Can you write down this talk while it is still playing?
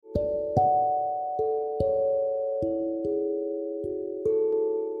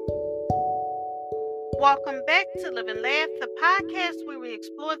Welcome back to Live and Laugh, the podcast where we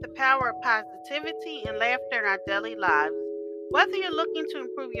explore the power of positivity and laughter in our daily lives. Whether you're looking to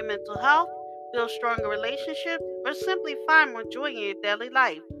improve your mental health, build stronger relationships, or simply find more joy in your daily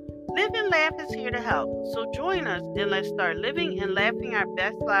life, Live and Laugh is here to help. So join us and let's start living and laughing our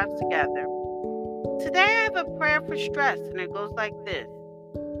best lives together. Today I have a prayer for stress, and it goes like this.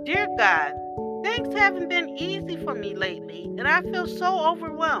 Dear God, things haven't been easy for me lately, and I feel so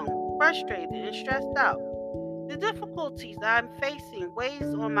overwhelmed, frustrated, and stressed out. The difficulties I'm facing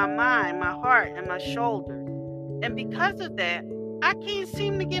weighs on my mind, my heart, and my shoulders. And because of that, I can't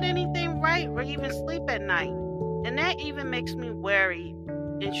seem to get anything right or even sleep at night. And that even makes me worried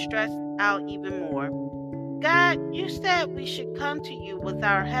and stressed out even more. God, you said we should come to you with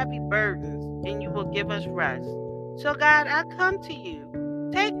our heavy burdens and you will give us rest. So, God, I come to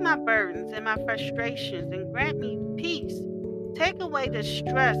you. Take my burdens and my frustrations and grant me peace. Take away the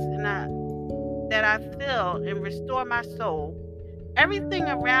stress that I feel and restore my soul. Everything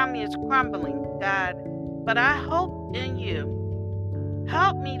around me is crumbling, God, but I hope in you.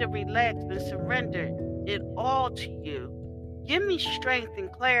 Help me to relax and surrender it all to you. Give me strength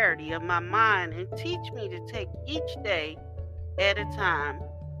and clarity of my mind and teach me to take each day at a time.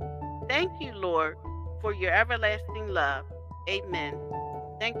 Thank you, Lord, for your everlasting love. Amen.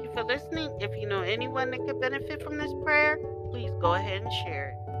 Thank you for listening. If you know anyone that could benefit from this prayer, please go ahead and share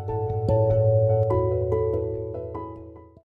it.